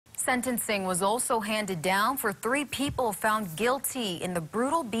Sentencing was also handed down for 3 people found guilty in the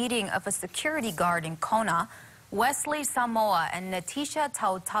brutal beating of a security guard in Kona. Wesley Samoa and Natisha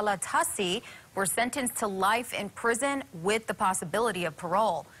Tautalatasi were sentenced to life in prison with the possibility of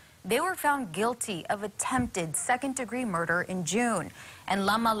parole. They were found guilty of attempted second-degree murder in June. And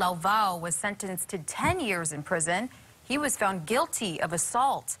Lama Lauvao was sentenced to 10 years in prison. He was found guilty of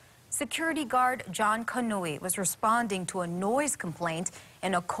assault. Security guard John Kanui was responding to a noise complaint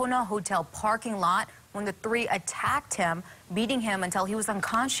in a Kona hotel parking lot when the 3 attacked him, beating him until he was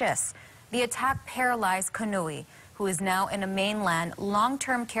unconscious. The attack paralyzed Kanui, who is now in a mainland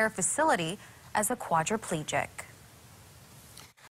long-term care facility as a quadriplegic.